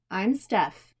I'm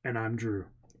Steph. And I'm Drew.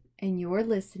 And you're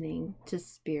listening to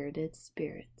Spirited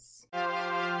Spirits.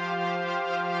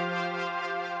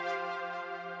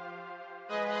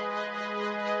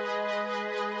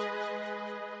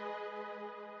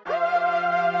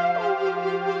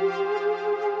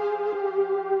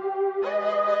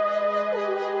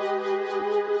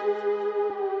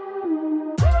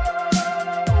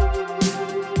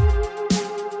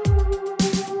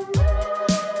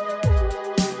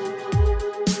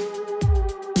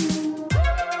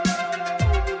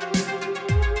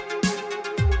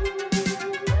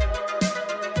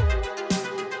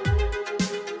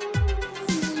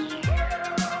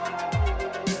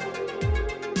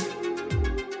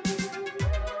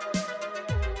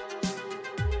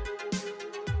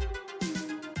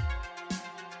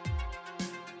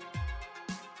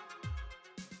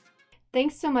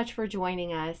 Thanks so much for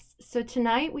joining us. So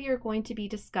tonight we are going to be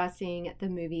discussing the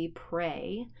movie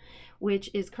Prey, which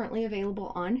is currently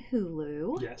available on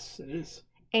Hulu. Yes, it is.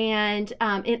 And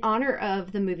in honor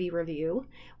of the movie review,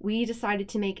 we decided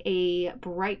to make a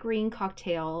bright green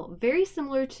cocktail very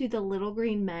similar to the Little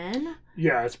Green Men.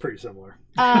 Yeah, it's pretty similar.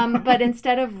 But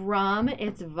instead of rum,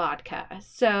 it's vodka.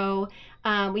 So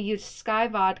we used Sky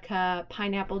vodka,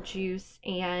 pineapple juice,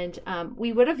 and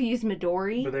we would have used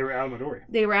Midori. But they were out of Midori.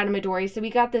 They were out of Midori. So we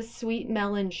got this sweet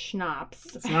melon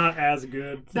schnapps. It's not as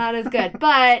good. It's not as good,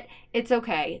 but it's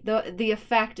okay. The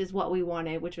effect is what we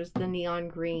wanted, which was the neon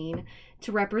green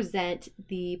to represent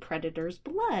the predator's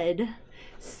blood.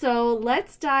 So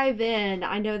let's dive in.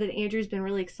 I know that Andrew's been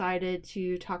really excited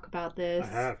to talk about this.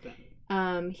 I have been.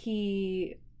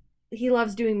 He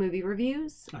loves doing movie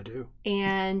reviews. I do.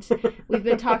 And we've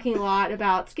been talking a lot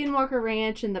about Skinwalker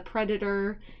Ranch and the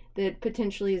predator that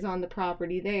potentially is on the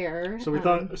property there. So I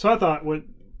thought what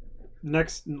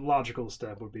next logical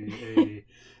step would be a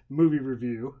movie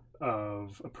review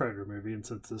of a Predator movie, and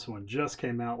since this one just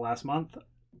came out last month, I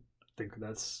think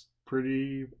that's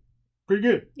pretty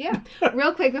good. Yeah.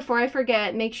 Real quick before I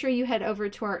forget, make sure you head over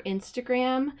to our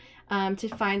Instagram to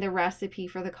find the recipe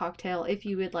for the cocktail if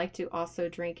you would like to also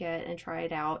drink it and try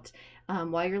it out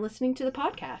while you're listening to the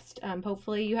podcast.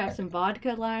 Hopefully you have some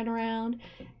vodka lying around,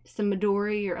 some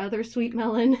Midori or other sweet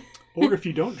melon. Or if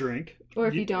you don't drink. Or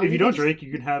if you don't drink,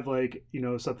 you can have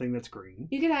something that's green.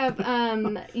 You could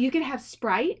have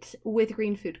Sprite with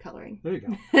green food coloring. There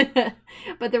you go.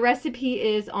 But the recipe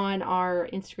is on our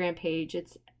Instagram page.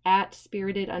 It's at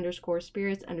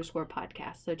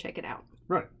spirited_spirits_podcast. So check it out.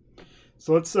 Right.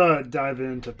 So let's dive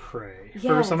into Prey. Yes.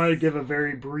 First, I'm going to give a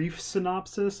very brief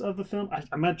synopsis of the film.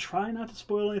 I'm going to try not to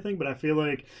spoil anything, but I feel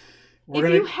like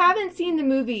you haven't seen the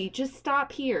movie, just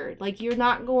stop here. You're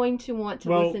not going to want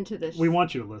to listen to this. We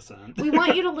want you to listen. We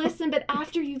want you to listen, but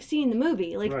after you've seen the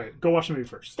movie. Right. Go watch the movie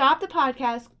first. Stop the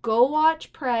podcast, go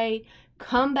watch Prey,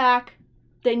 come back,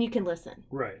 then you can listen.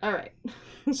 Right. All right.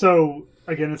 So,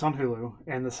 again, it's on Hulu,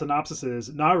 and the synopsis is,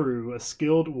 Naru, a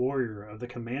skilled warrior of the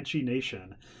Comanche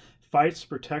Nation, fights to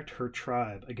protect her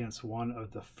tribe against one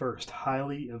of the first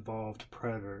highly evolved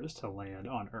predators to land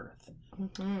on Earth.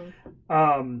 Mm-hmm.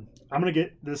 I'm going to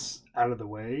get this out of the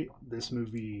way. This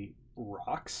movie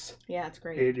rocks. Yeah, it's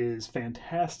great. It is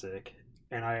fantastic,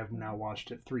 and I have now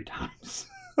watched it 3 times.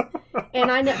 And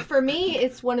I know, for me,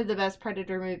 it's one of the best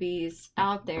Predator movies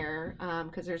out there,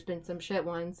 because there's been some shit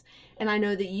ones, and I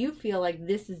know that you feel like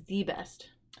this is the best.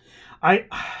 I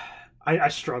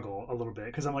struggle a little bit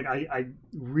because I'm like, I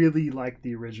really like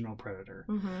the original Predator.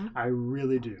 Mm-hmm. I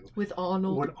really do. With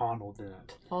Arnold. With Arnold in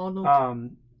it.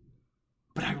 Arnold.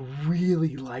 But I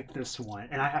really like this one.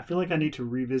 And I feel like I need to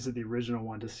revisit the original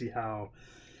one to see how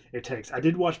it takes. I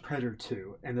did watch Predator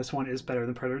 2, and this one is better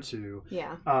than Predator 2.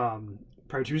 Yeah.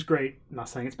 Predator 2 is great. I'm not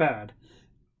saying it's bad.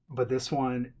 But this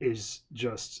one is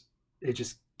just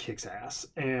kicks ass,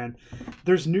 and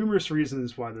there's numerous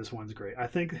reasons why this one's great. I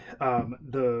think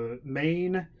the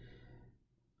main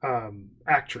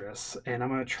actress, and I'm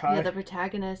gonna try the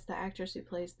protagonist, the actress who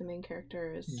plays the main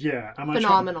character is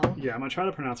phenomenal. I'm gonna try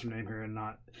to pronounce her name here and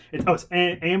not it's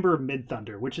Amber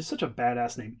Midthunder, which is such a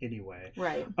badass name anyway.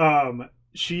 Right.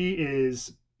 She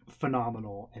is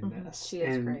phenomenal in this. She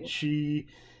is great. She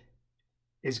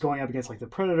is going up against the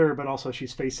Predator, but also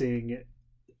she's facing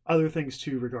other things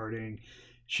too regarding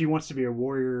she wants to be a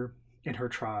warrior in her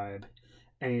tribe,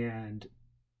 and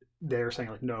they're saying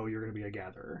no, you're going to be a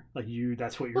gatherer.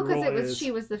 That's what your role is.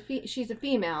 She's a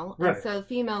female, right. And so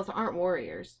females aren't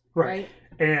warriors, right?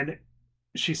 And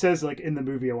she says in the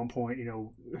movie at one point,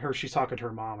 she's talking to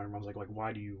her mom, and her mom's like,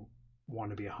 why do you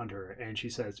want to be a hunter? And she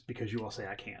says, because you all say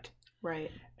I can't.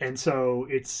 Right. And so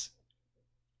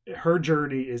her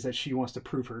journey is that she wants to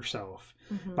prove herself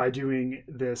by doing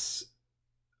this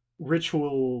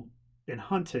ritual in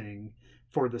hunting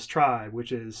for this tribe,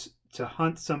 which is to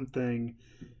hunt something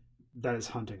that is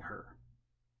hunting her.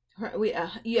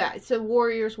 So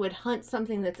warriors would hunt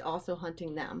something that's also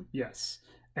hunting them. Yes.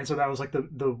 And so that was like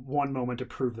the one moment to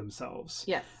prove themselves.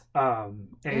 Yes. And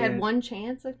they had one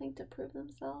chance, I think, to prove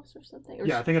themselves or something. Or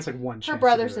I think it's like one chance. Her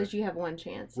brother says you have one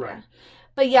chance. Right. Yeah.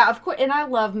 But yeah, of course, and I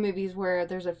love movies where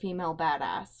there's a female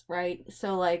badass, right?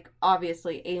 So like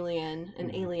obviously Alien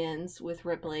and Aliens with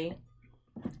Ripley.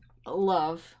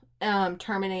 Love.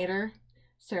 Terminator,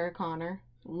 Sarah Connor.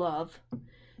 Love.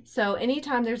 So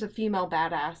anytime there's a female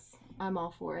badass, I'm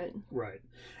all for it. Right.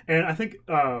 And I think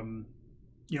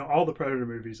all the Predator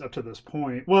movies up to this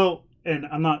point. Well, and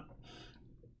I'm not.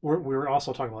 We're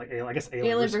also talking about like I guess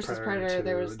Alien versus Predator.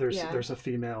 There's a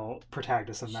female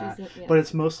protagonist in that, but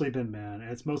it's mostly been men,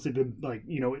 and it's mostly been like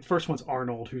first one's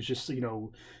Arnold, who's just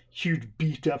huge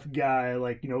beat up guy,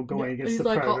 like going against the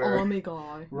Predator. He's like an army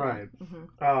guy, right?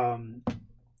 Mm-hmm.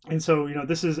 And so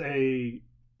this is a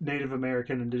Native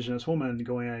American indigenous woman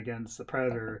going against the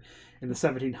Predator in the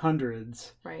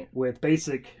 1700s, right? With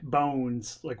basic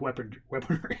bones like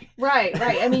weaponry. Right.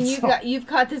 I mean, you've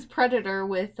got this Predator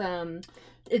with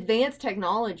advanced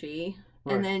technology,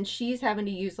 right. And then she's having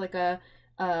to use like a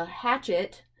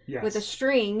hatchet with a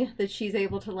string that she's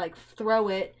able to like throw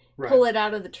it, pull it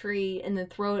out of the tree, and then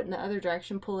throw it in the other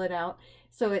direction, pull it out.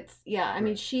 So it's I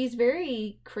mean, she's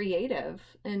very creative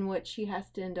in what she has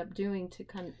to end up doing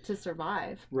to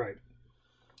survive. Right.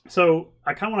 So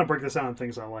I kind of want to break this down on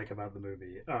things I like about the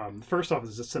movie. First off,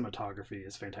 is the cinematography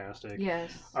is fantastic.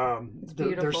 Yes.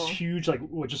 There's huge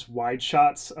just wide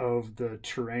shots of the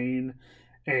terrain,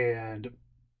 and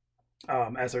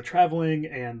as they're traveling,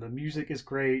 and the music is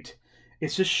great.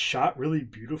 It's just shot really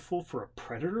beautiful for a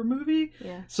Predator movie.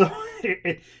 Yeah. So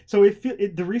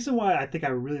the reason why I think I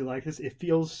really like this, it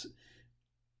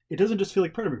doesn't just feel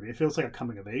like a Predator movie. It feels like a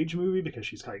coming of age movie because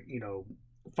she's like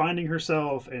finding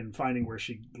herself and finding where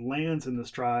she lands in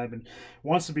this tribe and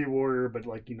wants to be a warrior, but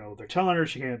they're telling her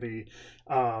she can't be.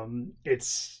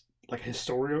 It's like a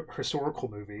historical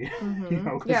movie.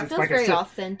 Mm-hmm. It feels very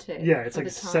authentic. Yeah, it's like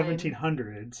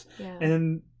 1700s. Yeah.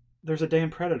 And there's a damn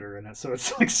Predator in it, so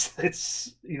it's like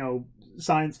it's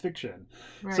science fiction.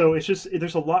 Right. So it's just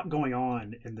there's a lot going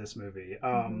on in this movie.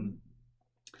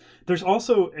 There's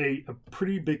also a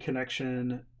pretty big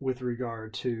connection with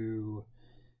regard to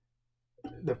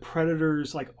the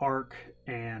Predator's arc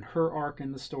and her arc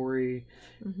in the story.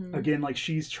 Mm-hmm. Again,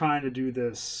 she's trying to do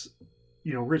this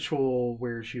ritual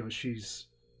where she's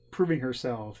proving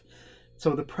herself.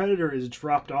 So the Predator is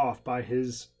dropped off by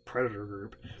his Predator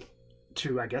group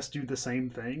to, I guess, do the same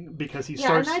thing because he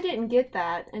starts. Yeah, and I didn't get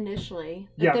that initially.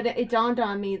 Yeah, it dawned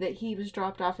on me that he was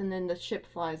dropped off and then the ship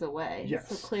flies away. Yes.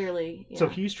 So clearly. Yeah. So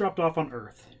he's dropped off on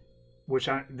Earth, which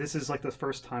this is the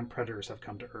first time Predators have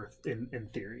come to Earth in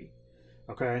theory.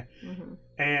 Okay,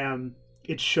 and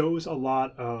it shows a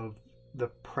lot of the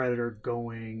Predator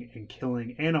going and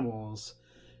killing animals,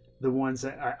 the ones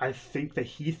that I think that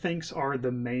he thinks are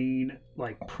the main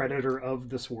predator of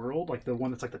this world, the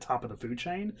one that's the top of the food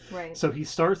chain. Right. So he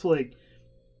starts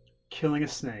killing a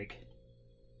snake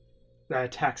that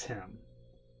attacks him,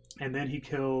 and then he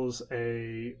kills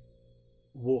a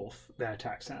wolf that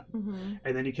attacks him,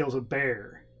 and then he kills a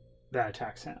bear that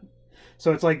attacks him.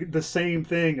 So it's the same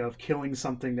thing of killing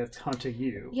something that's hunting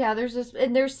you. Yeah,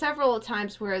 there's several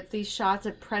times where these shots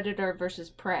of predator versus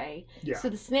prey. Yeah. So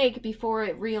the snake, before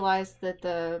it realized that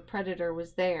the predator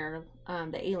was there,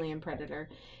 the alien predator,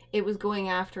 it was going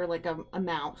after a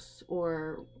mouse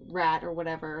or rat or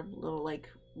whatever, little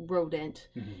rodent.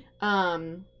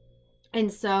 Mm-hmm. And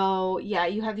so,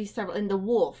 you have these several, and the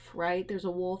wolf, right? There's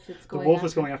a wolf that's going. The wolf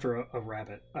is going after a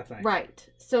rabbit, I think. Right.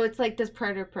 So it's this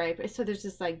predator prey. So there's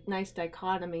this nice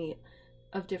dichotomy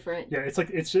of different. Yeah,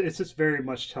 it's just very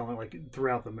much telling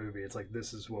throughout the movie. It's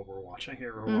this is what we're watching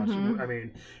here. We're watching. I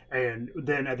mean, and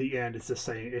then at the end, it's the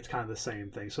same. It's kind of the same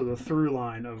thing. So the through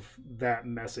line of that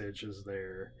message is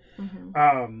there.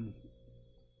 Mm-hmm.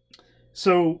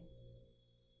 So,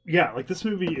 yeah, this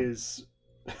movie is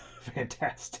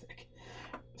fantastic.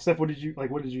 Steph, what did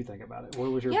you think about it? What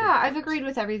was your I've agreed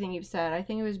with everything you've said. I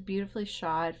think it was beautifully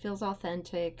shot. It feels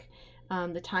authentic.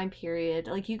 The time period,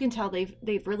 you can tell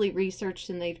they've really researched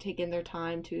and they've taken their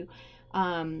time to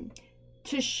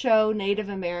show Native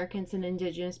Americans and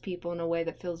Indigenous people in a way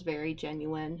that feels very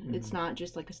genuine. Mm-hmm. It's not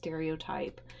just a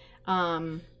stereotype.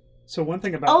 So one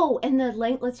thing about and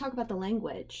let's talk about the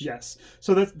language. Yes.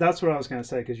 So that's what I was going to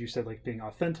say because you said being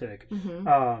authentic.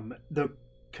 Mm-hmm.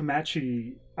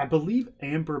 Comanche, I believe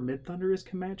Amber Midthunder is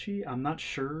Comanche. I'm not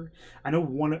sure. I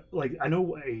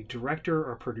know a director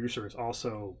or producer is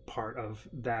also part of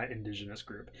that indigenous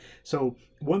group. So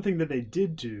one thing that they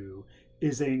did do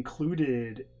is they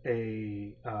included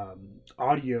a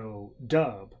audio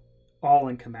dub all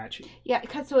in Comanche. Yeah,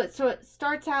 because so it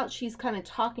starts out she's kind of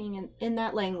talking in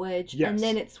that language, Yes. and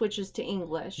then it switches to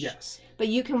English. Yes. But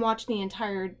you can watch the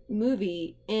entire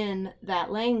movie in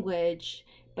that language,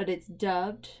 but it's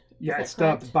dubbed. Yeah, it's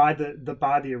dubbed by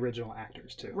the original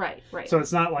actors too. Right. So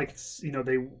it's not like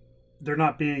they're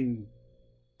not being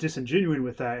disingenuous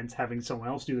with that and having someone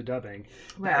else do the dubbing.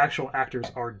 Right. The actual actors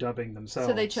are dubbing themselves.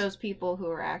 So they chose people who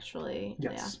are actually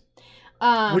yes.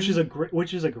 Yeah. Which is a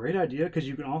great idea, because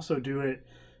you can also do it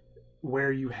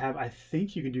where you have, I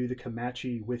think you can do the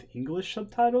Comanche with English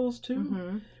subtitles too,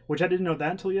 mm-hmm. which I didn't know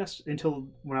that until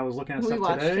when I was looking at stuff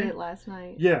today. We watched it last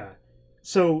night. Yeah,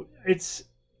 so it's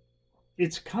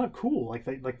kind of cool.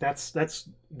 Like that's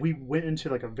we went into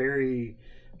like a very,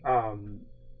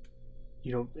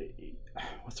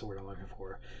 what's the word I'm looking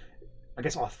for? I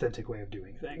guess authentic way of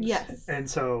doing things. Yes, and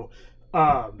so,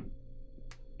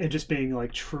 and just being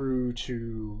like true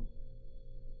to,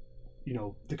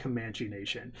 the Comanche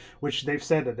Nation, which they've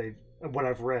said that what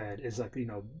I've read is like,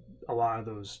 a lot of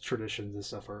those traditions and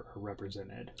stuff are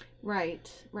represented. Right.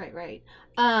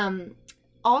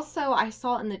 Also, I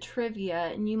saw in the trivia,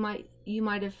 and you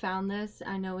might have found this,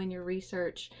 I know in your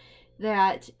research,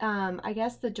 that I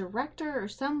guess the director or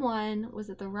someone,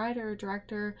 was it the writer or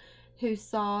director, who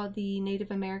saw the Native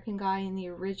American guy in the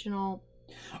original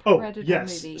Predator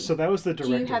movie. So that was the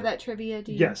director. Do you have that trivia?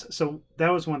 Yes. So that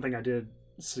was one thing I did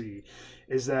see,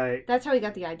 is that's how he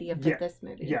got the idea for this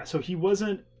movie. Yeah. So he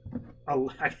wasn't,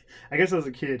 I guess as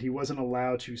a kid, he wasn't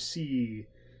allowed to see,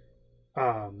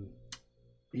 the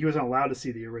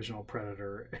original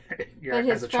Predator. But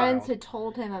his friends had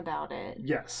told him about it.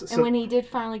 Yes. And when he did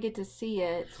finally get to see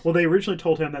it. Well, they originally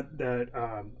told him that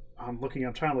I'm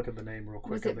trying to look at the name real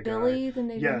quick. Was it Billy, the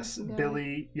Native American guy?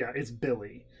 Billy? Yeah, it's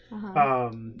Billy. Uh-huh.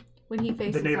 When he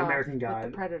faces the Native off American guy,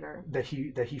 with the Predator, that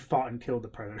he fought and killed the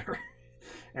Predator,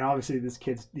 and obviously these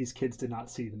kids did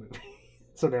not see the movie,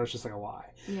 so that was just like a lie.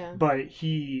 Yeah. But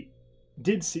he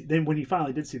did see. Then when he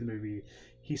finally did see the movie,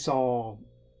 he saw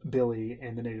Billy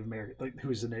and the Native American,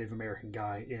 who's the Native American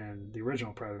guy in the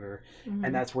original Predator, mm-hmm.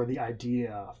 and that's where the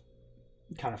idea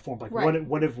kind of formed. Like, right.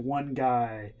 what if one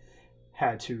guy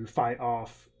had to fight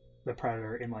off the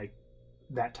Predator in like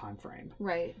that time frame?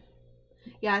 Right.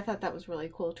 Yeah, I thought that was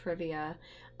really cool trivia.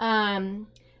 And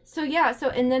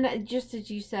then just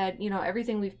as you said,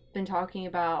 everything we've been talking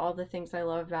about, all the things I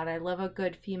love about it. I love a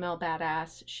good female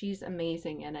badass. She's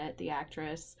amazing in it, the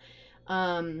actress.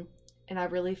 And I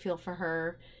really feel for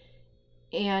her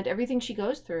and everything she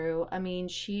goes through. I mean,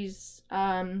 she's,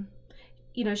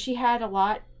 she had a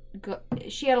lot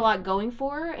going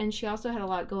for her, and she also had a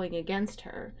lot going against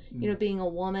her, mm-hmm. Being a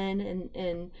woman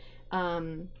and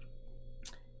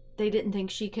they didn't think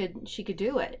she could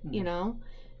do it,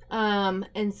 mm-hmm.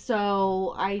 And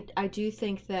so I do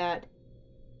think that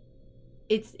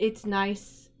it's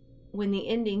nice when the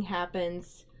ending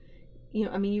happens,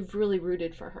 you've really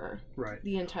rooted for her right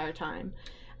the entire time.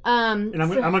 And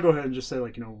I'm gonna go ahead and just say,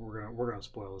 like, we're gonna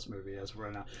spoil this movie as of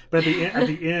right now, but at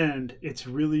the end, it's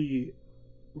really,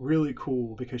 really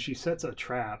cool because she sets a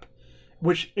trap,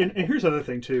 which and here's the other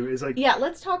thing too, is like, yeah,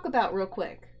 let's talk about real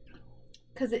quick,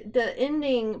 because the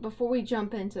ending, before we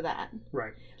jump into that,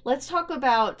 right, let's talk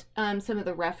about some of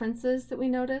the references that we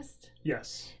noticed.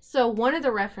 Yes. So one of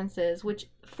the references, which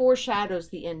foreshadows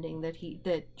the ending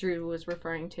that Drew was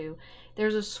referring to,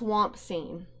 there's a swamp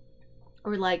scene,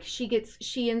 or like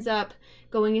she ends up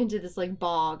going into this like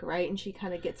bog, right? And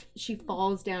she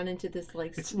falls down into this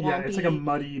like swampy. Yeah, it's like a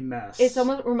muddy mess. It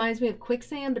almost reminds me of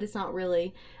quicksand, but it's not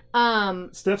really.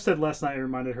 Steph said last night it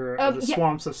reminded her of the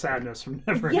swamps of sadness from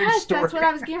Neverending Yes, Story. that's what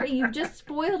I was getting. You just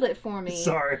spoiled it for me.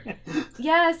 Sorry.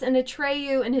 Yes, and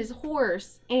Atreyu and his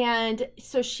horse, and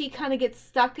so she kind of gets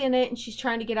stuck in it, and she's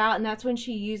trying to get out, and that's when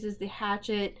she uses the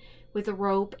hatchet with a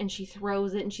rope, and she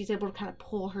throws it, and she's able to kind of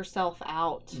pull herself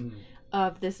out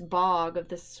of this bog, of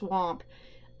this swamp.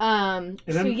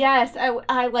 Yes,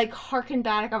 I like harkened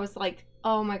back. I was like,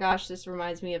 oh my gosh, this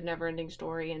reminds me of Neverending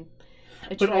Story and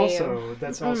Atreyu.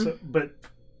 But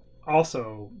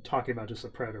also talking about just the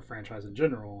Predator franchise in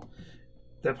general,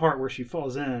 that part where she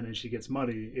falls in and she gets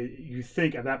muddy, you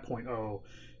think at that point,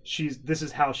 this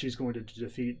is how she's going to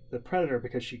defeat the Predator,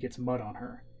 because she gets mud on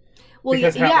her. Well,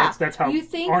 because that's how you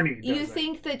think, Arnie does you it.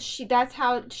 think that that's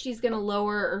how she's going to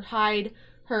lower or hide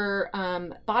her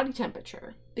body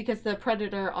temperature, because the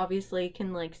Predator obviously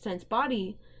can like sense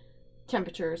body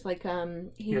temperatures. Like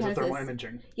he has a thermal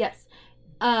imaging. Yes.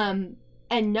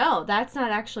 And no, that's not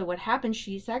actually what happened.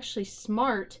 She's actually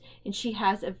smart, and she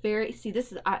has a very... See,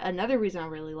 this is another reason I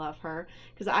really love her,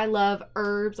 because I love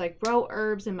herbs. I grow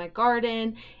herbs in my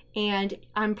garden, and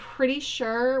I'm pretty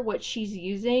sure what she's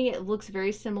using, it looks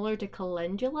very similar to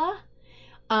calendula,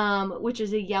 which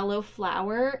is a yellow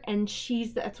flower, and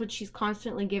that's what she's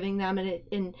constantly giving them.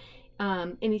 And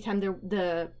anytime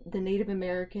the Native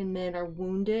American men are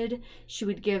wounded, she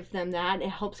would give them that. It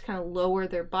helps kind of lower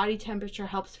their body temperature,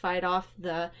 helps fight off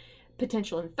the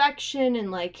potential infection,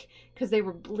 and like, because they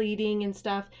were bleeding and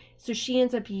stuff. So she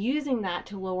ends up using that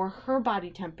to lower her body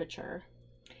temperature.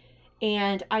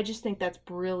 And I just think that's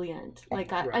brilliant.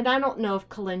 Like, and I don't know if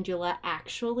calendula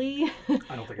actually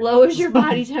lowers your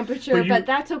body temperature, but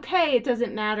that's okay. It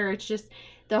doesn't matter. It's just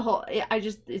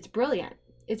it's brilliant.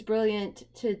 It's brilliant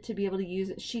to be able to use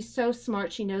it. She's so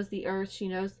smart. She knows the earth. She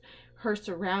knows her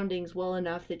surroundings well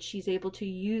enough that she's able to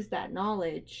use that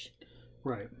knowledge,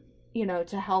 right?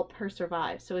 To help her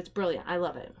survive. So it's brilliant. I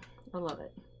love it. I love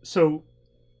it. So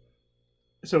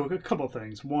a couple of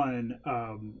things. One,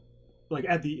 like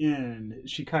at the end,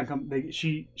 she kind of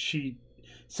she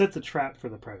sets a trap for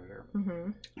the predator.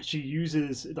 Mm-hmm. She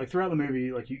uses, like, throughout the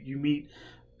movie, like you meet,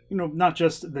 not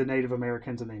just the Native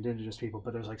Americans and the indigenous people,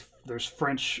 but there's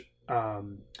French,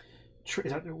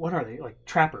 what are they, like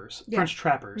trappers, yeah. French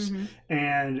trappers, mm-hmm.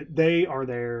 and they are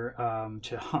there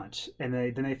to hunt, and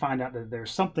then they find out that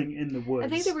there's something in the woods. I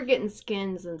think they were getting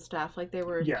skins and stuff, like they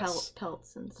were yes.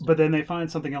 pelts and stuff. But then they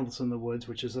find something else in the woods,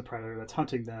 which is the predator that's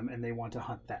hunting them, and they want to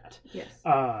hunt that. Yes.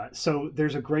 So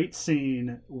there's a great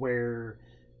scene where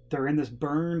they're in this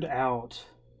burned out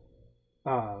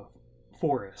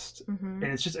forest, mm-hmm.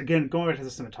 and it's just, again, going back to the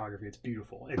cinematography, it's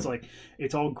beautiful. It's like,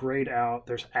 it's all grayed out,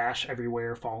 there's ash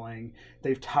everywhere falling.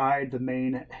 They've tied the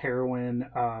main heroine,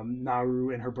 Naru,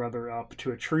 and her brother up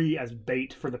to a tree as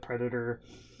bait for the predator.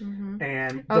 Mm-hmm.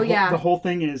 And the whole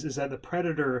thing is that the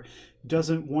predator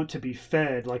doesn't want to be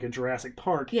fed like in Jurassic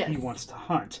Park. Yes. He wants to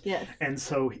hunt. Yes. And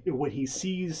so when he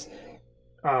sees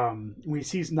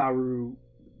Naru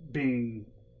being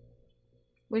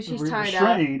when she's tied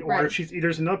up, or right. if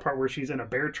there's another part where she's in a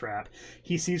bear trap,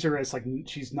 he sees her as like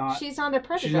she's not a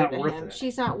predator. She's not worth him.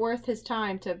 She's not worth his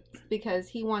time because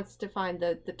he wants to find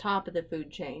the top of the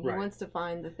food chain. Right. He wants to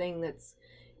find the thing that's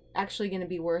actually going to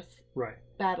be worth right.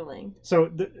 battling. So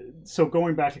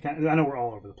going back to I know we're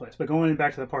all over the place, but going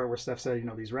back to the part where Steph said,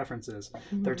 these references,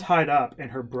 mm-hmm. they're tied up, and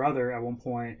her brother at one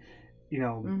point,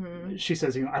 mm-hmm. she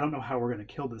says, I don't know how we're going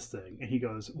to kill this thing. And he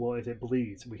goes, well, if it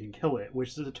bleeds, we can kill it, which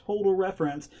is a total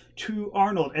reference to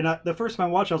Arnold. And the first time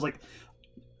I watched it, I was like,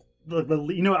 I don't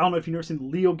know if you've ever seen the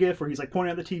Leo gif where he's like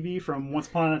pointing at the TV from Once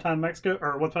Upon a Time in Mexico,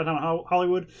 or Once Upon a Time in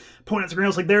Hollywood, pointing at the screen. I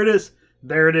was like, there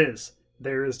it is.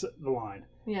 There's the line.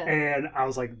 Yeah. And I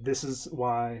was like, this is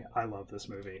why I love this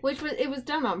movie. It was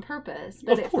done on purpose.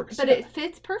 But it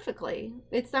fits perfectly.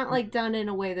 It's not like done in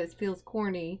a way that feels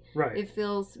corny. Right. It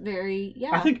feels very,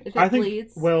 if it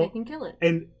bleeds, they can kill it.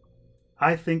 And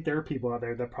I think there are people out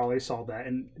there that probably saw that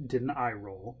and did an eye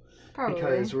roll. Probably.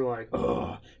 Because we're like,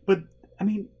 ugh. But, I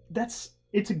mean,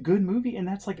 it's a good movie, and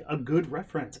that's like a good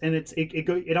reference. And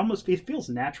it feels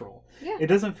natural. Yeah. It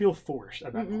doesn't feel forced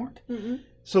at that point. Mm-mm.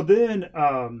 So then,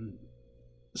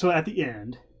 so at the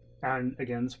end, and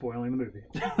again, spoiling the movie,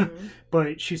 mm-hmm.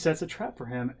 but she sets a trap for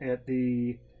him at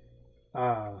the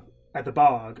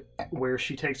bog, where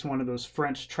she takes one of those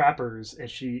French trappers and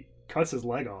she cuts his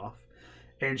leg off,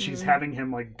 and she's mm-hmm. having him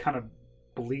like kind of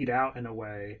bleed out in a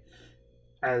way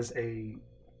as a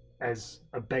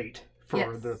bait for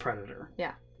yes. the predator.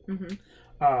 Yeah.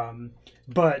 Mm-hmm.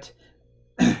 But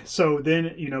so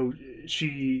then,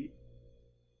 she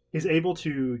is able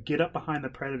to get up behind the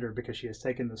predator because she has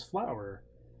taken this flower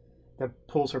that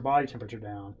pulls her body temperature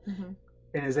down, mm-hmm.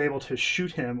 and is able to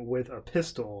shoot him with a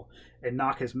pistol and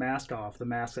knock his mask off, the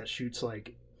mask that shoots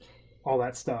like all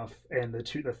that stuff and the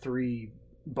 3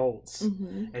 bolts,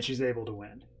 mm-hmm. and she's able to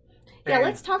win. Yeah,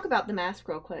 let's talk about the mask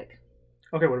real quick.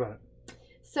 Okay, what about it?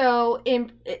 So,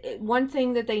 one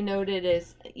thing that they noted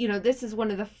is, this is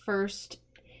one of the first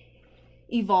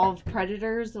evolved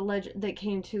predators that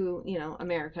came to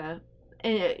America,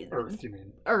 and Earth. You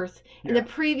mean Earth? Yeah. And the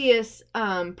previous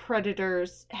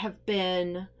predators have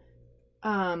been,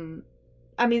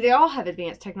 they all have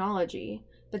advanced technology,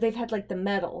 but they've had like the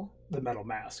metal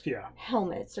mask, yeah,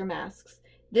 helmets or masks.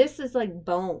 This is like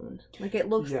bone, like it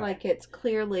looks like it's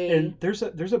clearly. And there's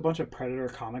a bunch of Predator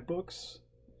comic books,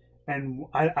 and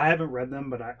I haven't read them,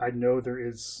 but I know there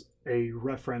is a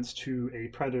reference to a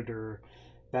predator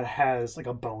that has like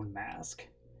a bone mask.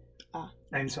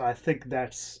 And so I think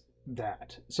that's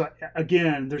that. So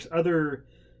again, there's other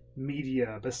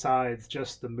media besides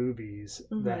just the movies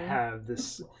that Mhm. have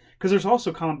this, because there's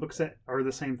also comic books that are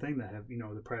the same thing that have, you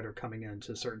know, the Predator coming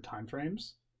into certain time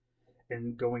frames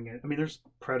and going in. I mean, there's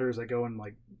Predators that go and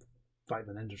like fight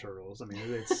the Ninja Turtles. I mean,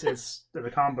 it's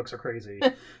the comic books are crazy.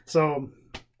 So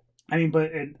I mean,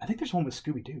 but I think there's one with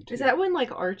Scooby Doo too. Is that when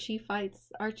like Archie fights?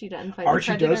 Archie doesn't fight.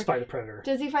 Archie the Predator. does fight the Predator.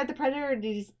 Does he fight the Predator? Or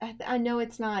did he? I know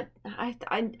it's not. I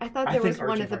thought I there was think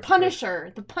one Archie of the fights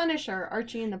Punisher. The Punisher.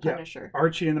 Archie and the Yeah, Punisher.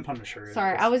 Archie and the Punisher.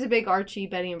 Sorry, I was a big Archie,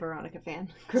 Betty, and Veronica fan.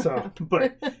 So,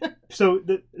 but so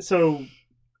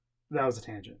that was a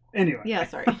tangent. Anyway. Yeah,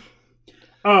 sorry.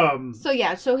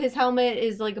 So his helmet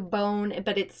is like a bone,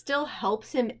 but it still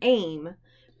helps him aim,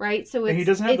 right? So and he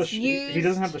doesn't have he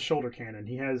doesn't have the shoulder cannon.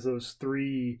 He has those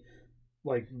 3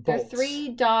 like bolts. The 3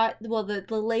 dot. Well, the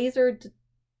laser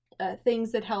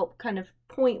things that help kind of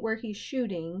point where he's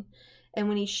shooting, and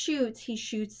when he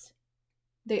shoots.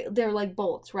 They're like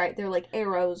bolts, right? They're like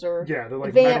arrows or they're like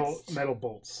advanced... metal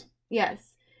bolts.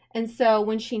 Yes, and so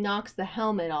when she knocks the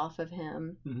helmet off of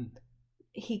him, mm-hmm.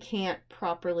 he can't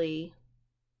properly.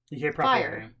 He can't properly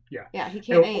fire. aim. Yeah. Yeah, he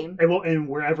can't aim. And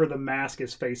wherever the mask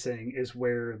is facing is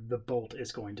where the bolt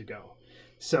is going to go.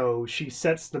 So she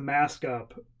sets the mask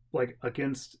up like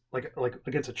against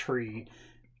a tree,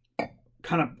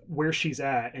 kind of where she's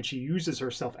at, and she uses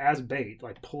herself as bait,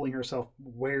 like pulling herself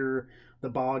where the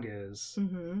bog is,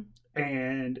 mm-hmm.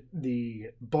 and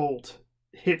the bolt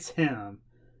hits him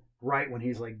right when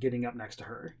he's like getting up next to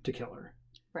her to kill her.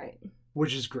 Right.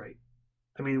 Which is great.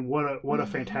 I mean, what a mm-hmm.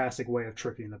 fantastic way of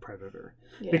tricking the Predator.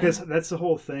 Yeah. Because that's the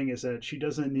whole thing, is that she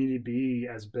doesn't need to be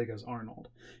as big as Arnold.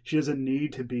 She doesn't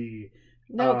need to be...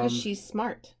 No, because she's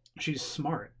smart. She's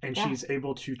smart, and she's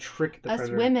able to trick the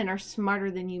Predator. Us women are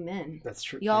smarter than you men. That's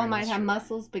true. Y'all might have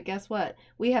muscles, but guess what?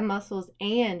 We have muscles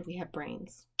and we have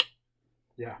brains.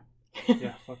 Yeah.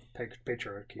 Yeah, fuck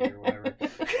patriarchy or whatever.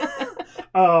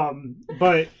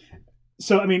 But...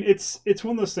 So I mean, it's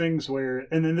one of those things where,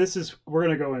 and then we're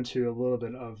gonna go into a little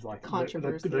bit of like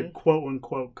the quote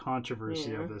unquote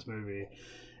controversy of this movie,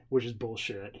 which is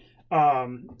bullshit.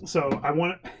 So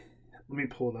let me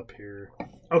pull it up here.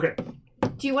 Okay.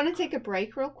 Do you want to take a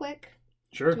break real quick?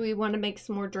 Sure. Do we want to make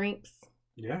some more drinks?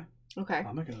 Yeah. Okay.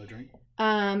 I'll make another drink.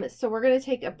 So we're gonna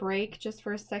take a break just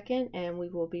for a second, and we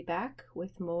will be back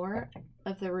with more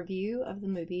of the review of the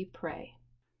movie Prey.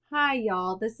 Hi,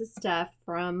 y'all. This is Steph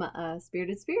from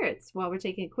Spirited Spirits. While we're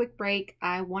taking a quick break,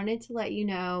 I wanted to let you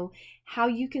know how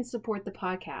you can support the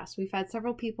podcast. We've had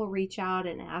several people reach out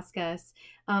and ask us.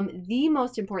 The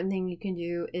most important thing you can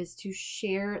do is to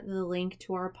share the link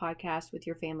to our podcast with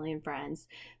your family and friends.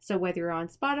 So whether you're on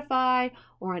Spotify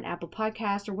or on Apple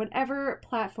Podcasts or whatever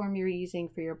platform you're using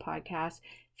for your podcast,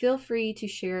 feel free to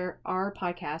share our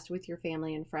podcast with your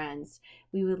family and friends.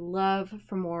 We would love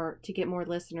to get more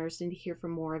listeners and to hear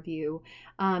from more of you.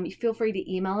 Feel free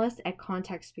to email us at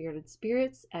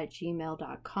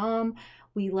contactspiritedspirits@gmail.com.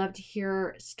 We love to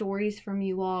hear stories from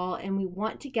you all, and we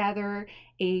want to gather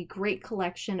a great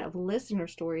collection of listener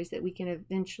stories that we can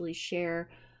eventually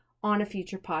share on a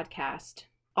future podcast.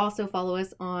 Also follow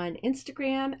us on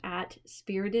Instagram at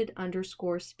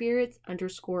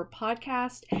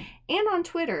spirited_spirits_podcast and on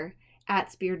Twitter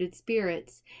at Spirited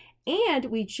Spirits. And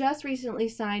we just recently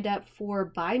signed up for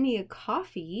Buy Me a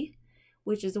Coffee,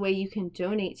 which is a way you can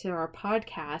donate to our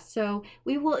podcast. So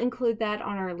we will include that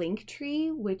on our link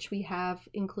tree, which we have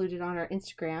included on our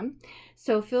Instagram.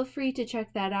 So feel free to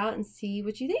check that out and see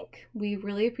what you think. We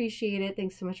really appreciate it.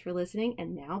 Thanks so much for listening.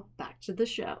 And now back to the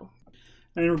show.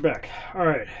 And we're back. All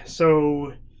right.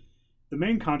 So the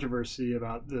main controversy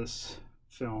about this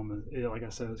film, like I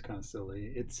said, is kind of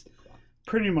silly. It's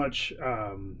pretty much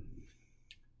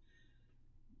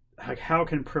like, how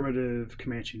can primitive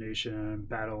Comanche Nation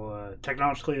battle a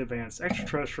technologically advanced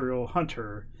extraterrestrial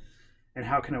hunter, and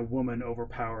how can a woman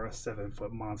overpower a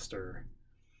 7-foot monster?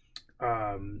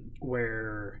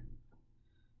 Where,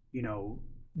 you know,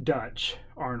 Dutch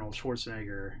Arnold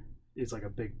Schwarzenegger is like a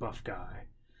big buff guy.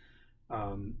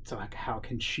 So like, how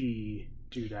can she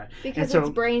do that? Because it's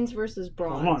brains versus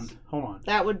bronze. Hold on.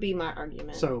 That would be my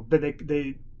argument. So, but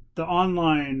the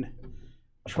online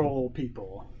troll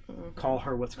people call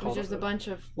her what's called, which is a bunch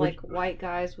of like white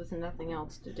guys with nothing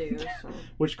else to do. So.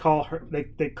 Which call her,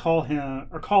 they call him,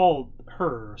 or call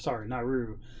her, sorry,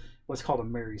 Naru, what's called a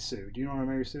Mary Sue. Do you know what a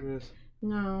Mary Sue is?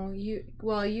 No, you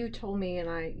told me, and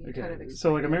you kind of explained.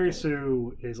 So like a Mary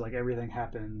Sue is like, everything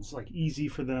happens like easy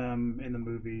for them in the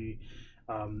movie.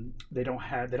 They don't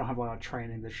have a lot of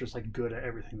training. They're just like good at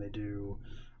everything they do,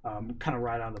 kind of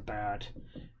right out of the bat,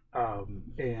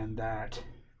 and that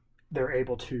they're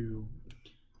able to,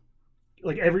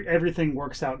 like, everything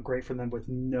works out great for them with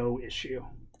no issue.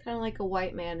 Kind of like a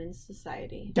white man in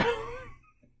society.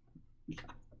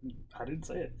 I didn't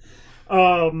say it.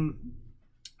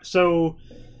 So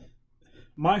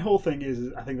my whole thing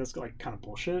is, I think that's like kind of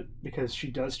bullshit because she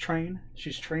does train.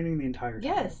 She's training the entire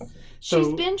time. Yes. So,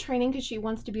 she's been training because she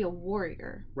wants to be a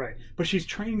warrior. Right. But she's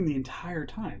training the entire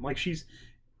time. Like, she's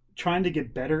trying to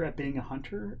get better at being a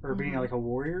hunter or being like a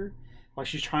warrior. Like,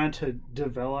 she's trying to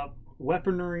develop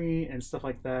weaponry and stuff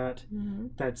like that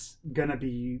that's gonna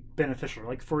be beneficial.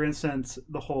 Like, for instance,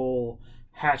 the whole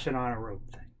hatchet on a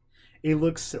rope thing. It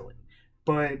looks silly,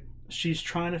 but she's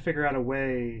trying to figure out a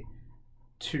way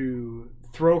to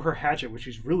throw her hatchet, which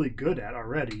she's really good at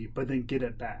already, but then get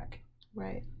it back.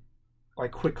 Right.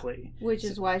 Like, quickly. Which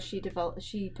is why she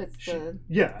puts the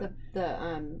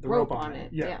rope on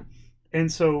it. Yeah. And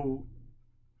so,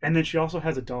 and then she also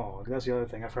has a dog. That's the other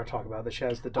thing I forgot to talk about. That she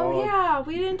has the dog. Oh yeah,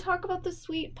 we didn't talk about the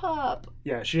sweet pup.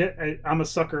 Yeah, I'm a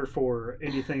sucker for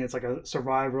anything. It's like a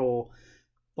survival,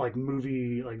 like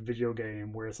movie, like video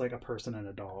game where it's like a person and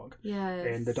a dog. Yes.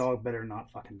 And the dog better not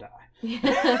fucking die.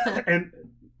 Yeah. And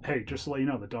hey, just to let you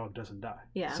know, the dog doesn't die.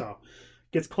 Yeah. So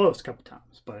gets close a couple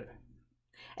times, but.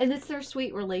 And it's their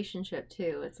sweet relationship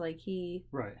too. It's like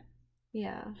Right.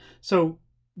 Yeah. So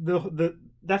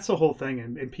that's the whole thing,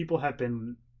 and people have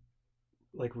been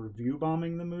like review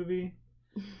bombing the movie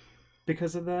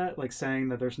because of that, like saying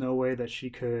that there's no way that she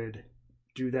could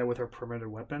do that with her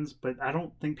primitive weapons. But I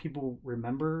don't think people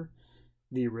remember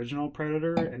the original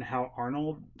Predator and how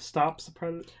Arnold stops the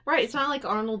Predator. Right. It's not like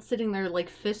Arnold sitting there like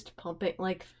fist pumping,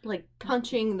 like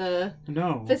punching the.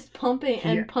 No. Fist pumping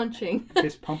and punching.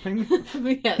 Fist pumping.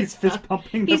 Yes. He's fist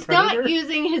pumping the Predator. He's not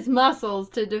using his muscles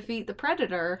to defeat the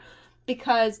Predator.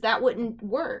 Because that wouldn't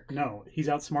work. No, he's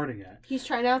outsmarting it. He's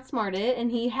trying to outsmart it,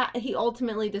 and he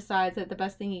ultimately decides that the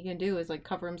best thing he can do is like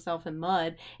cover himself in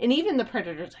mud. And even the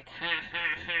Predator's like ha ha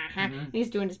ha ha. And he's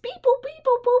doing his beep boop beep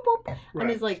boop boop boop on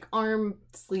his like arm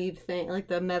sleeve thing, like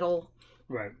the metal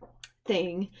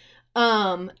thing.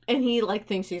 And he like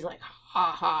thinks he's like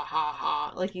ha ha ha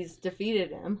ha, like he's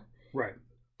defeated him. Right.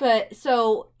 But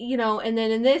so and then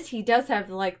in this he does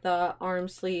have like the arm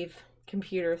sleeve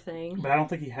computer thing, but I don't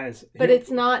think he has. But it's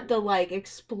not the like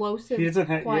explosive. He doesn't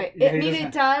have.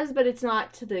 It does, but it's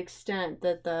not to the extent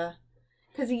that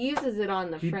because he uses it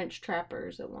on the French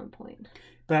trappers at one point.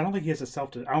 But I don't think he has I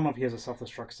don't know if he has a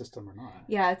self-destruct system or not.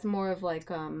 Yeah, it's more of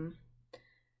like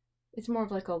it's more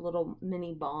of like a little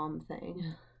mini bomb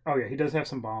thing. Oh yeah, he does have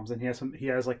some bombs, and he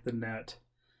has like the net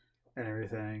and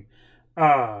everything.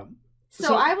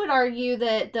 So I would argue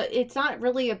that it's not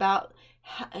really about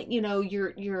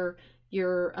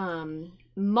your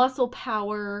muscle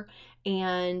power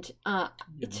and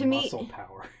to me muscle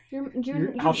power.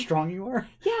 You're how strong you are.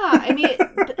 Yeah, I mean,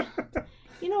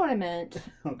 you know what I meant.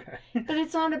 Okay. But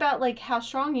it's not about like how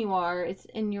strong you are. It's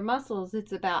in your muscles.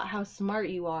 It's about how smart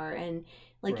you are, and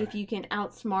like if you can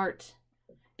outsmart.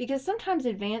 Because sometimes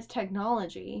advanced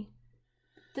technology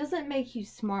doesn't make you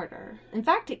smarter. In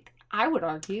fact, I would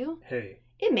argue.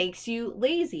 It makes you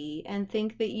lazy and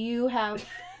think that you have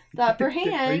the upper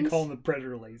hand. Are you calling the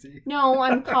Predator lazy? No,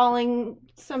 I'm calling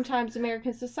sometimes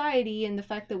American society and the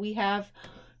fact that we have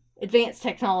advanced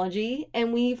technology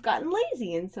and we've gotten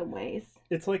lazy in some ways.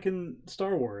 It's like in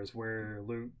Star Wars where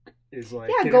Luke is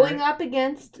like going up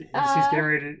against he's getting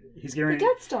ready the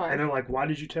Death Star. And they're like, why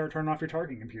did you turn off your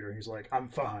targeting computer? He's like, I'm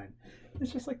fine.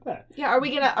 It's just like that. Yeah, are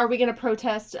we gonna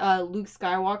protest Luke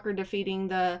Skywalker defeating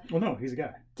the Well, no, he's a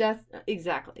guy. Death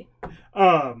exactly.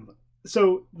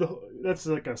 So that's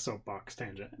like a soapbox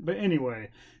tangent. But anyway,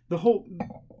 the whole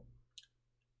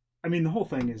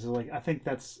thing is like, I think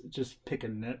that's just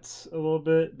picking nits a little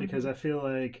bit because I feel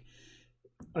like,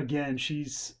 again,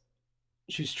 she's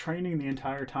training the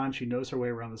entire time. She knows her way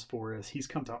around this forest. He's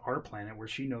come to our planet where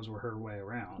she knows her way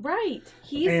around. Right.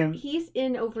 He's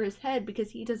in over his head because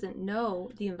he doesn't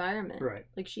know the environment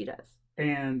like she does.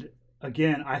 And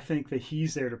again, I think that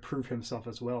he's there to prove himself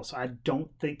as well. So I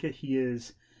don't think that he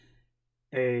is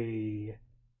I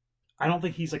don't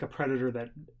think he's like a predator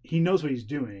that he knows what he's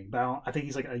doing, but I think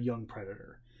he's like a young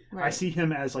predator. Right. I see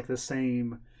him as like the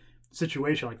same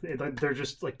situation. Like they're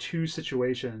just like two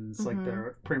situations. Like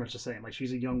they're pretty much the same. Like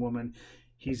she's a young woman,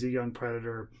 he's a young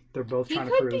predator. They're both trying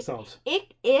to prove themselves.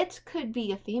 It could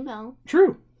be a female.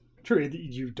 True.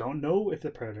 You don't know if the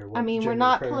predator. I mean, we're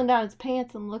not pulling down his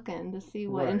pants and looking to see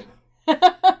what. Right.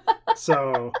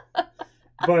 So,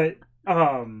 but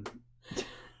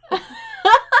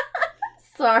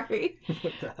Sorry.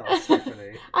 What the hell,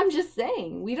 Stephanie? I'm just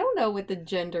saying, we don't know what the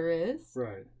gender is.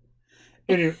 Right.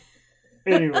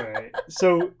 Anyway,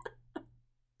 so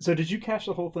did you catch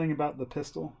the whole thing about the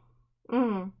pistol?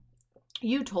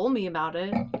 You told me about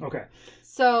it. Okay.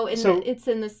 So it's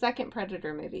in the second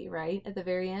Predator movie, right? At the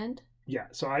very end? Yeah.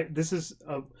 So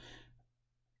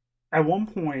at one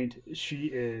point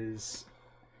she's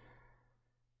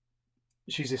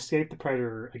escaped the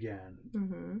Predator again.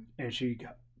 Mm-hmm. And she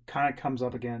kind of comes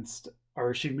up against,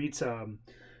 or she meets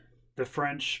the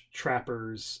French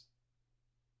trapper's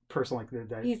person, like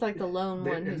that. He's like the lone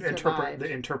one who survived.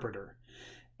 The interpreter.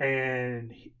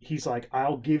 And he's like,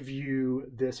 I'll give you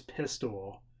this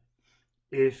pistol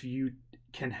if you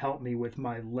can help me with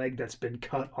my leg that's been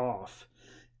cut off,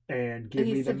 and give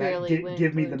me the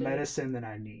medicine that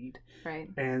I need. Right.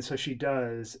 And so she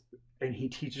does, and he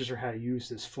teaches her how to use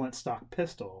this flint stock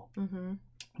pistol. Mm-hmm.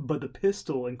 But the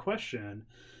pistol in question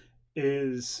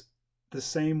is the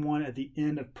same one at the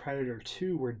end of Predator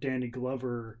 2 where Danny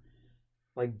Glover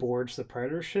like boards the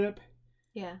Predator ship.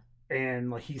 Yeah.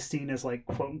 And like he's seen as like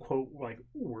quote unquote like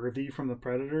worthy from the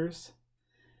Predators.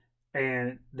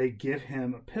 And they give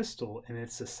him a pistol, and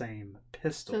it's the same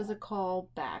pistol. So it's a call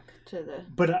back to the.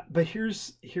 But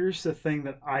here's the thing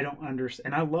that I don't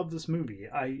understand. And I love this movie.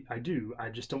 I do. I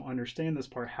just don't understand this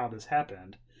part. How this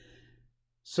happened.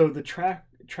 So the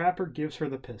trapper gives her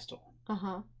the pistol.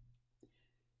 Uh-huh.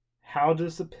 How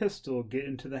does the pistol get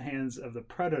into the hands of the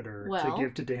Predator to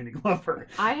give to Danny Glover?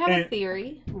 I have a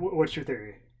theory. What's your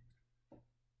theory?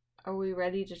 Are we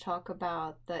ready to talk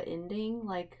about the ending?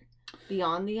 Like,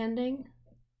 beyond the ending?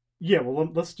 Yeah, well,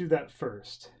 let's do that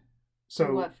first.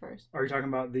 So what first? Are you talking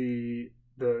about the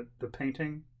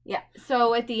painting? Yeah.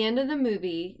 So at the end of the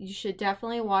movie, you should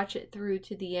definitely watch it through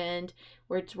to the end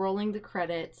where it's rolling the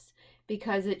credits,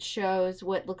 because it shows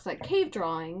what looks like cave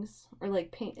drawings or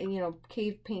like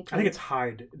cave paintings. I think it's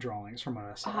hide drawings from what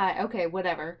I saw. Okay,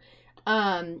 whatever.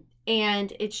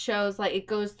 And it shows like it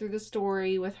goes through the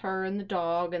story with her and the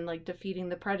dog and like defeating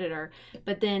the Predator.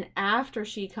 But then after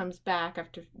she comes back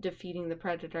after defeating the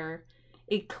Predator,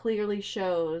 it clearly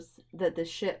shows that the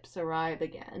ships arrive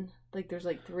again. Like there's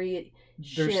like three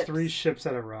ships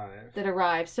that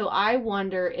arrive. So I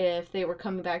wonder if they were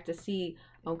coming back to see,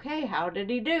 okay, how did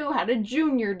he do? How did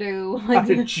Junior do? How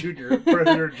did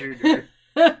Predator Junior?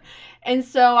 And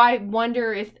so I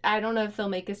wonder if, I don't know if they'll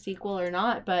make a sequel or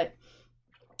not, but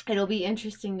it'll be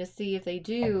interesting to see if they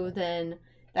do. Then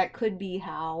that could be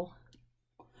how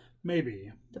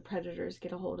maybe the Predators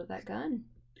get a hold of that gun.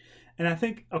 And I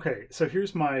think, okay, so here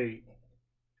is my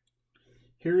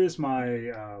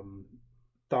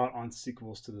thought on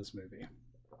sequels to this movie.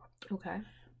 Okay.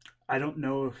 I don't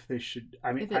know if they should.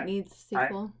 I mean, if it needs a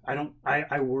sequel,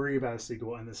 I worry about a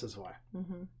sequel, and this is why.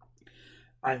 Mm-hmm.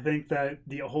 I think that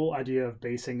the whole idea of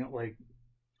basing it like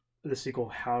the sequel,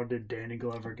 how did Danny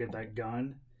Glover get that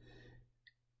gun?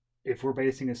 If we're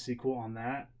basing a sequel on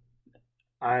that,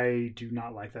 I do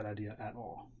not like that idea at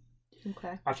all.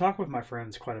 Okay. I've talked with my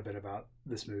friends quite a bit about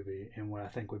this movie and what I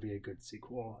think would be a good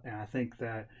sequel, and I think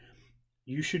that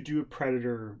you should do a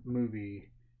Predator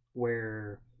movie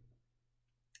where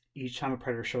each time a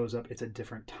Predator shows up, it's a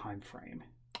different time frame.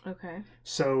 Okay.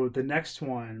 So the next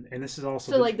one, and this is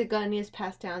also... So like the gun is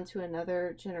passed down to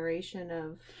another generation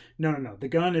of... No. The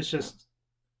gun is just...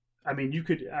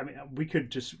 we could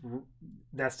just...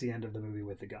 That's the end of the movie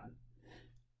with the gun.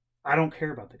 I don't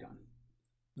care about the gun.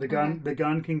 The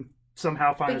gun can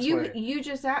somehow find its way. You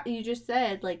just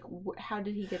said, like, how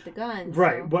did he get the gun?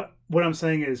 Right. So... What I'm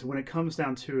saying is, when it comes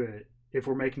down to it, if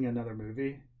we're making another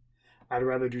movie, I'd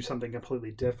rather do something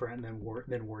completely different than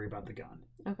worry about the gun.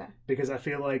 Okay. Because I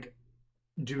feel like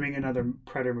doing another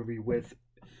Predator movie with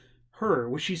her,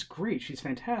 which she's great, she's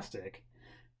fantastic,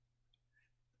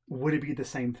 would it be the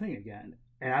same thing again?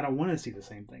 And I don't want to see the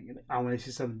same thing. I want to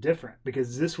see something different,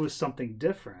 because this was something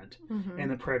different in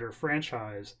the Predator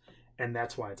franchise, and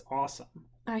that's why it's awesome.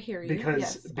 I hear you.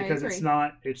 Because it's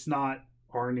not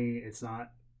Arnie, it's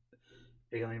not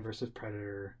Alien versus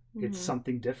Predator. Mm-hmm. It's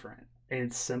something different, and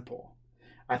it's simple.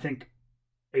 I think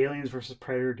Aliens versus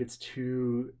Predator gets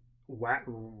too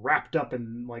wrapped up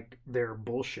in like their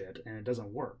bullshit, and it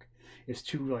doesn't work. It's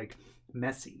too like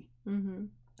messy. Mm-hmm.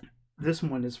 This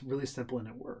one is really simple and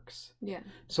it works. Yeah.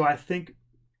 So I think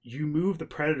you move the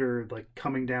Predator like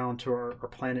coming down to our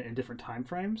planet in different time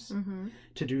frames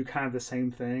to do kind of the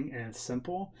same thing, and it's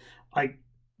simple. Like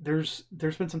there's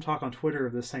been some talk on Twitter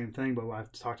of the same thing, but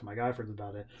I've talked to my guy friends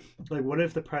about it. Like, what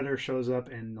if the Predator shows up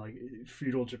in like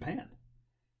feudal Japan?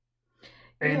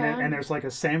 And there's like a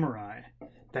samurai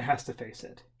that has to face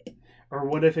it. Or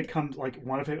what if it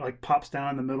pops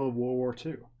down in the middle of World War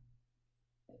II?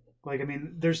 Like, I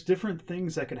mean, there's different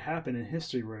things that could happen in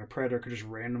history where a Predator could just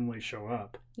randomly show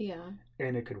up. Yeah.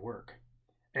 And it could work.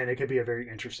 And it could be a very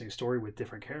interesting story with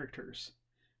different characters.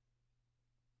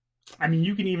 I mean,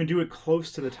 you can even do it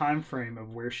close to the time frame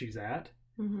of where she's at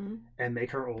Mm-hmm. and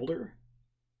make her older.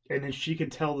 And then she can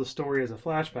tell the story as a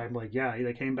flashback. I'm like, yeah,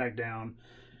 they came back down.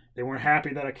 They weren't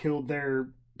happy that I killed their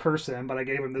person, but I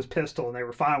gave them this pistol and they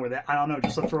were fine with it. I don't know,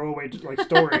 just a throwaway like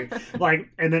story. Like,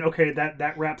 and then okay,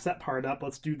 that wraps that part up.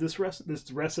 Let's do this rest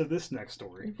of this next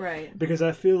story. Right. Because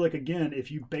I feel like, again, if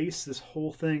you base this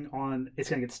whole thing on, it's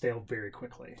gonna get stale very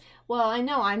quickly. Well, I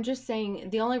know. I'm just saying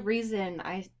the only reason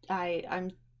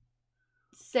I'm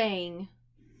saying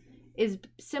is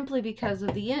simply because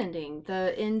of the ending,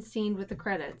 the end scene with the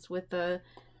credits, with the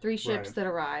 3 ships Right. that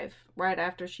arrive right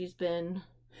after she's been.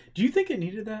 Do you think it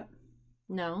needed that?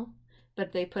 No,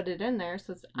 but they put it in there,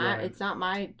 so Right. it's not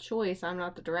my choice. I'm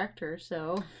not the director,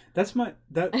 so. That's my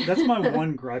that's my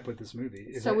one gripe with this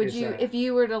movie. So would you, if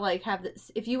you were to like have this,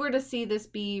 if you were to see this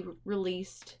be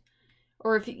released,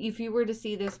 or if you were to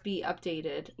see this be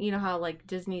updated, you know how like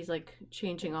Disney's like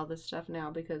changing all this stuff now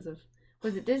because of,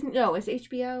 was it Disney? No, it's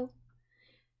HBO.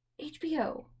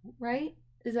 HBO, right?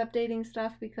 Is updating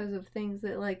stuff because of things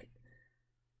that like,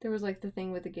 there was like the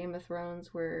thing with the Game of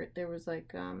Thrones where there was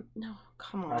like no,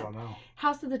 come on. I don't know.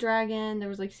 House of the Dragon, there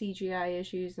was like CGI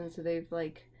issues, and so they've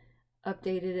like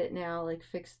updated it now, like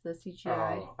fixed the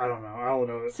CGI. Oh, I don't know. I don't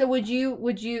know. So would you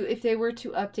if they were to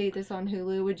update this on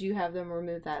Hulu, would you have them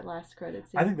remove that last credit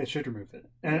scene? I think they should remove it,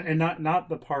 and not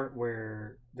the part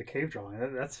where the cave drawing.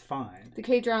 That's fine. The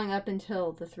cave drawing up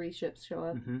until the 3 ships show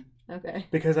up. Mm-hmm. Okay.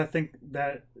 Because I think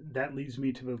that leads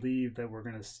me to believe that we're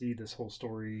going to see this whole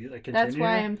story like continue. That's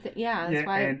why that's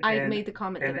why I made the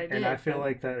comment that I did. And I feel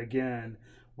like that again,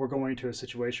 we're going to a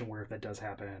situation where if that does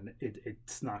happen,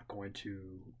 it's not going to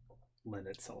lend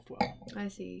itself well. I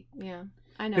see. Yeah,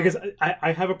 I know. Because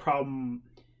I have a problem.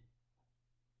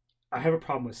 I have a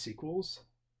problem with sequels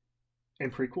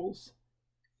and prequels,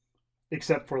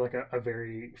 except for like a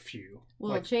very few.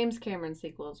 Well, like, James Cameron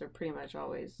sequels are pretty much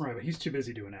always. right, but he's too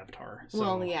busy doing Avatar. So,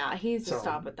 Well, yeah, he needs to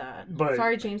stop with that. But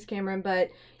sorry, James Cameron,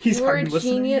 but you were a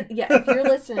listening? genius. Yeah, if you're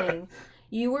listening,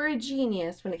 you were a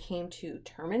genius when it came to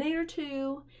Terminator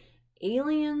 2,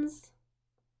 Aliens.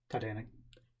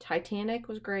 Titanic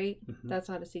was great. Mm-hmm. That's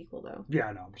not a sequel though. Yeah,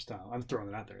 I know. I'm throwing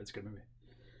it out there. It's a good movie.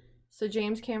 So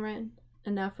James Cameron,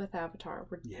 enough with Avatar.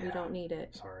 We don't need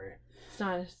it. Sorry. It's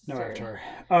not necessary. No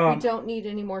Avatar. We don't need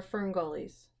any more fern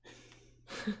gullies.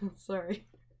 Sorry.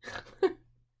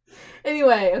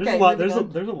 Anyway, okay. There's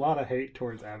a lot of hate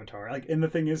towards Avatar. Like, and the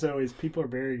thing is, though, is people are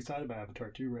very excited about Avatar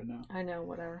 2 right now. I know,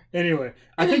 whatever. Anyway,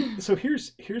 I think so.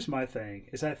 Here's my thing: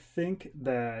 is I think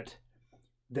that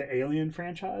the Alien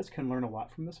franchise can learn a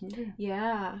lot from this movie.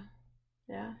 Yeah.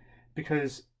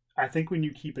 Because I think when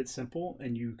you keep it simple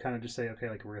and you kind of just say, okay,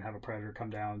 like we're gonna have a predator come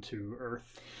down to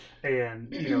Earth,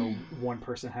 and one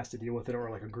person has to deal with it, or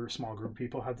like small group of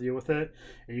people have to deal with it,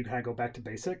 and you kind of go back to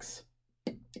basics.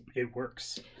 It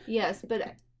works. Yes,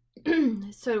 but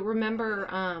so remember,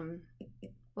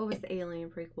 what was the Alien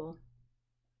prequel?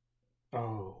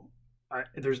 Oh,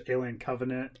 there's Alien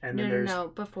Covenant, and then there's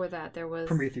before that there was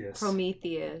Prometheus.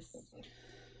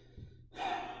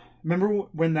 Remember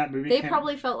when that movie? They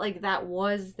probably felt like that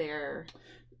was their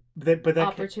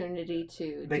opportunity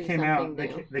to. They do came out.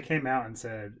 new. They came out and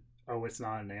said, "Oh, it's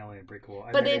not an Alien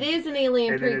prequel." But it is an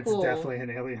Alien prequel. And then it's definitely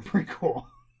an Alien prequel.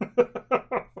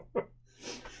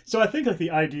 So I think like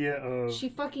the idea of she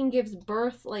fucking gives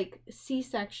birth like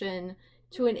C-section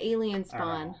to an alien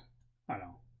spawn. I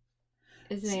know.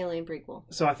 It's an Alien prequel.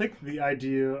 So I think the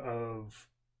idea of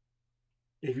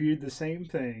if you did the same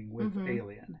thing with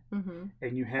Alien,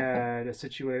 and you had a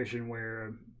situation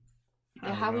where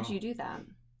how would you do that?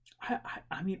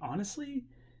 I mean, honestly,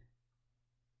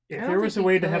 if there was a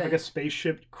way to have like a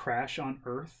spaceship crash on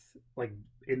Earth, like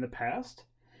in the past,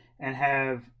 and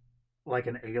have like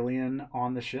an alien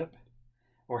on the ship,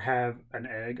 or have an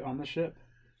egg on the ship,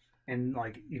 and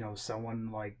like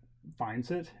someone like finds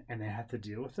it and they have to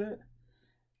deal with it.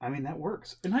 I mean, that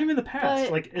works. And not even the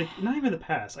past. Not even the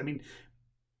past. I mean,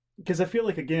 because I feel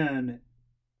like, again,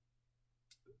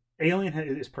 Alien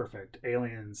is perfect.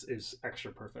 Aliens is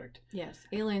extra perfect. Yes,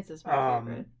 Aliens is my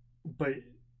favorite.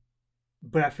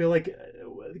 But I feel like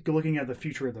looking at the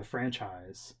future of the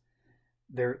franchise,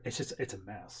 it's a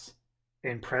mess.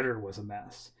 And Predator was a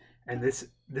mess. And this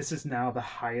is now the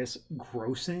highest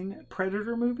grossing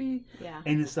Predator movie. Yeah.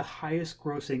 And it's the highest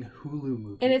grossing Hulu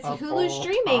movie. And it's Hulu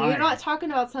streaming. Time. You're not talking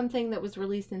about something that was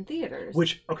released in theaters.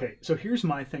 Okay, so here's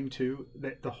my thing too,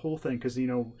 that the whole thing, because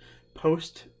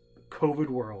post-COVID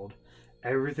world,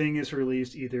 everything is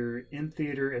released either in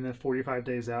theater and then 45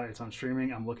 days out it's on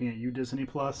streaming. I'm looking at you, Disney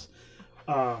Plus,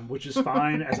 which is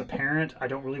fine. As a parent, I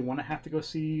don't really want to have to go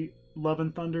see Love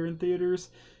and Thunder in theaters.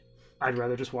 I'd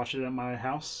rather just watch it at my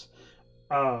house.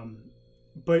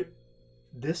 But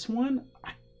this one,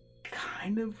 I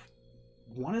kind of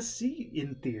want to see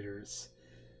in theaters.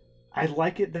 I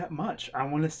like it that much. I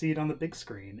want to see it on the big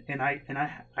screen, and I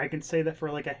can say that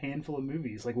for like a handful of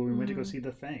movies, like when we went to go see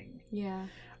The Thing. Yeah.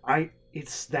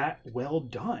 It's that well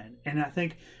done, and I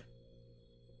think,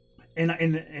 and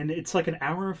it's like an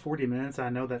hour and 40 minutes. I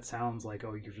know that sounds like,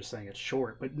 oh, you're just saying it's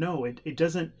short, but no, it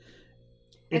doesn't.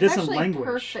 It doesn't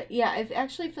languish. Perfect. Yeah, it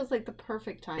actually feels like the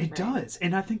perfect time. It does,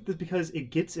 and I think that because it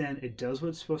gets in, it does what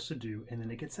it's supposed to do, and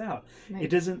then it gets out. Right. It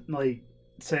doesn't like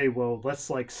say, well, let's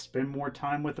like spend more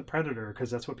time with the Predator because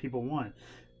that's what people want.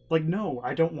 Like, no,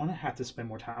 I don't want to have to spend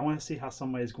more time. I want to see how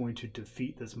somebody is going to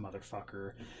defeat this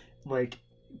motherfucker, like,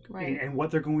 right. and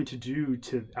what they're going to do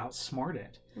to outsmart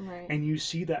it. Right. And you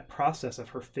see that process of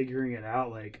her figuring it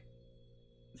out, like,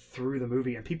 through the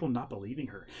movie, and people not believing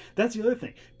her. That's the other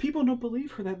thing. People don't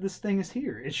believe her that this thing is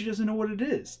here, and she doesn't know what it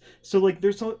is. So like,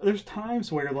 there's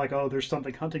times where like, oh, there's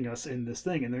something hunting us in this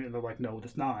thing, and they're like, no,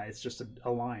 it's not. It's just a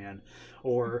lion,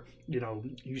 or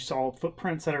you saw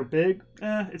footprints that are big.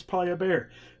 It's probably a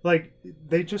bear. Like,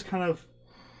 they just kind of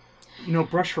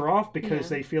brush her off because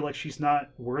they feel like she's not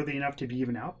worthy enough to be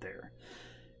even out there.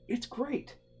 It's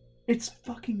great. It's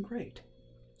fucking great.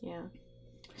 Yeah.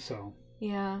 So.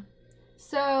 Yeah.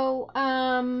 So,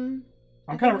 I'm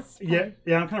kind of I'm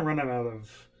kind of running out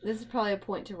of. This is probably a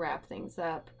point to wrap things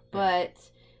up, but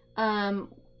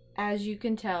as you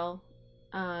can tell,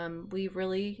 we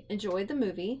really enjoyed the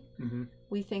movie. Mm-hmm.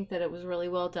 We think that it was really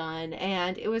well done,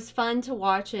 and it was fun to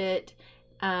watch it.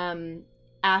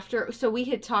 After, so we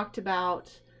had talked a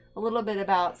little bit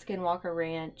about Skinwalker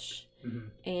Ranch.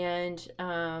 Mm-hmm. And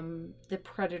the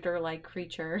predator-like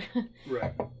creature.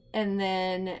 Right. And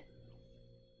then.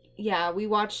 Yeah, we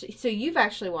watched. So you've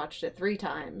actually watched it 3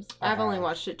 times. I've only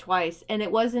watched it twice, and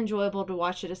it was enjoyable to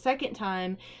watch it a second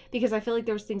time because I feel like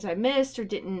there was things I missed or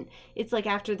didn't. It's like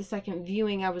after the second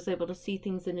viewing, I was able to see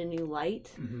things in a new light.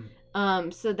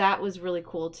 Mm-hmm. So that was really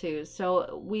cool too.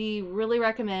 So we really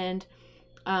recommend.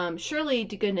 Surely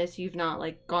to goodness you've not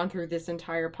like gone through this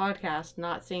entire podcast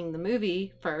not seeing the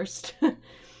movie first. But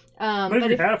if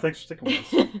you have, thanks for sticking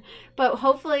with us. But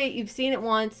hopefully you've seen it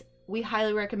once. We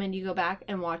highly recommend you go back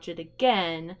and watch it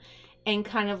again and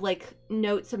kind of like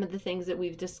note some of the things that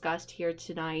we've discussed here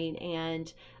tonight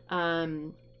and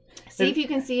see if you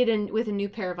can see it with a new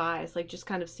pair of eyes, like just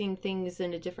kind of seeing things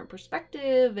in a different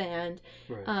perspective and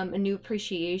a new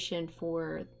appreciation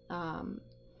for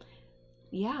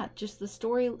just the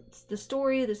story,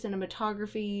 the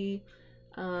cinematography.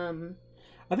 I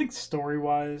think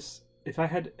story-wise, if I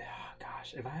had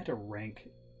to rank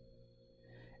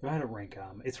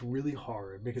them, it's really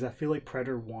hard because I feel like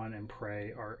Predator 1 and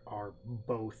Prey are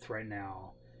both right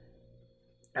now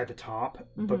at the top,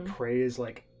 mm-hmm. but Prey is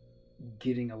like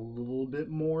getting a little bit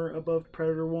more above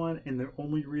Predator 1, and the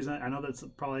only reason, I know that's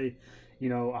probably,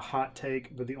 a hot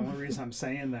take, but the only reason I'm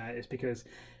saying that is because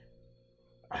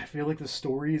I feel like the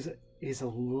stories is a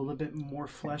little bit more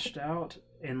fleshed out,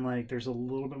 and like there's a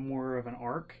little bit more of an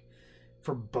arc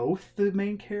for both the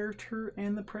main character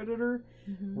and the Predator,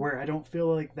 mm-hmm. where I don't feel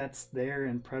like that's there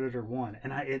in Predator 1.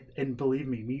 And believe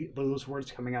me, those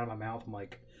words coming out of my mouth, I'm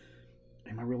like,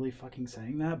 am I really fucking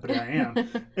saying that? But I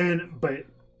am. But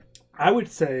I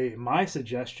would say my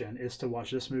suggestion is to watch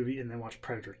this movie and then watch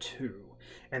Predator 2.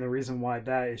 And the reason why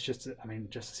that is just to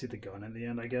see the gun in the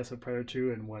end, I guess, of Predator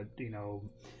 2 and what,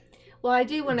 Well, I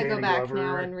do want to go back Glover,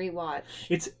 now and rewatch.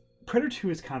 Predator 2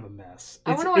 is kind of a mess.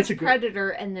 I want to watch Predator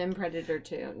and then Predator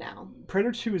 2 now.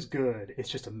 Predator 2 is good. It's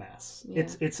just a mess. Yeah.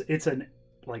 It's an,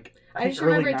 like, I just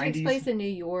remember it takes place in New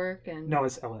York. And no,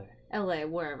 it's L.A. L.A.,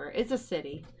 wherever. It's a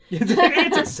city. It's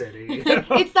a city.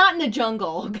 It's not in the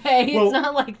jungle, okay? Well, it's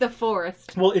not like the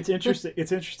forest. Well, it's interesting.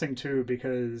 It's interesting, too,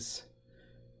 because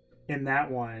in that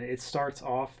one, it starts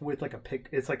off with, like,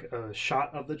 it's like a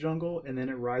shot of the jungle, and then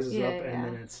it rises up, and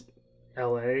then it's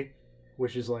L.A.,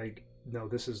 which is like, no,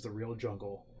 this is the real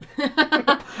jungle.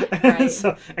 Right.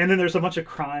 And then there's a bunch of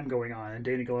crime going on, and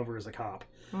Danny Glover is a cop.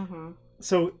 Mm-hmm.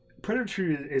 So Predator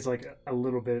 2 is like a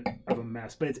little bit of a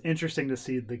mess, but it's interesting to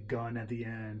see the gun at the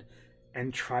end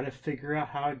and try to figure out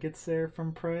how it gets there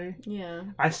from Prey. Yeah.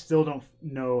 I still don't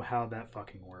know how that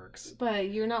fucking works. But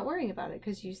you're not worrying about it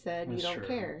because you said you don't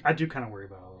care. I do kind of worry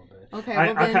about it a little bit. Okay,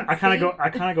 I kind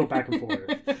of go back and forth.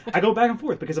 I go back and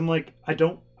forth because I'm like, I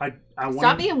want.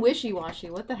 Stop being wishy-washy.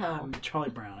 What the hell? I'm Charlie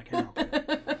Brown. I can't help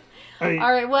it.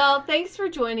 All right. Well, thanks for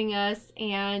joining us,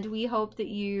 and we hope that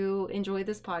you enjoy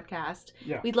this podcast.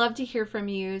 Yeah. We'd love to hear from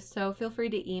you, so feel free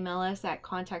to email us at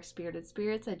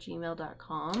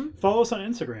contactspiritedspirits@gmail.com. Follow us on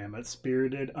Instagram at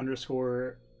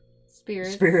spirited_.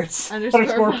 Spirits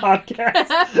underscore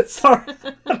podcast. Sorry,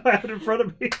 I don't have it in front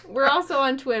of me. We're also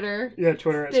on Twitter. Yeah,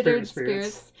 Twitter at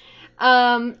Spirits.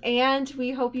 And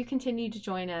we hope you continue to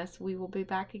join us. We will be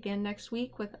back again next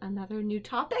week with another new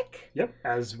topic. Yep,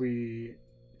 as we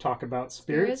talk about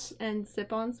spirits And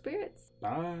sip on spirits.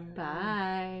 Bye.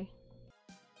 Bye.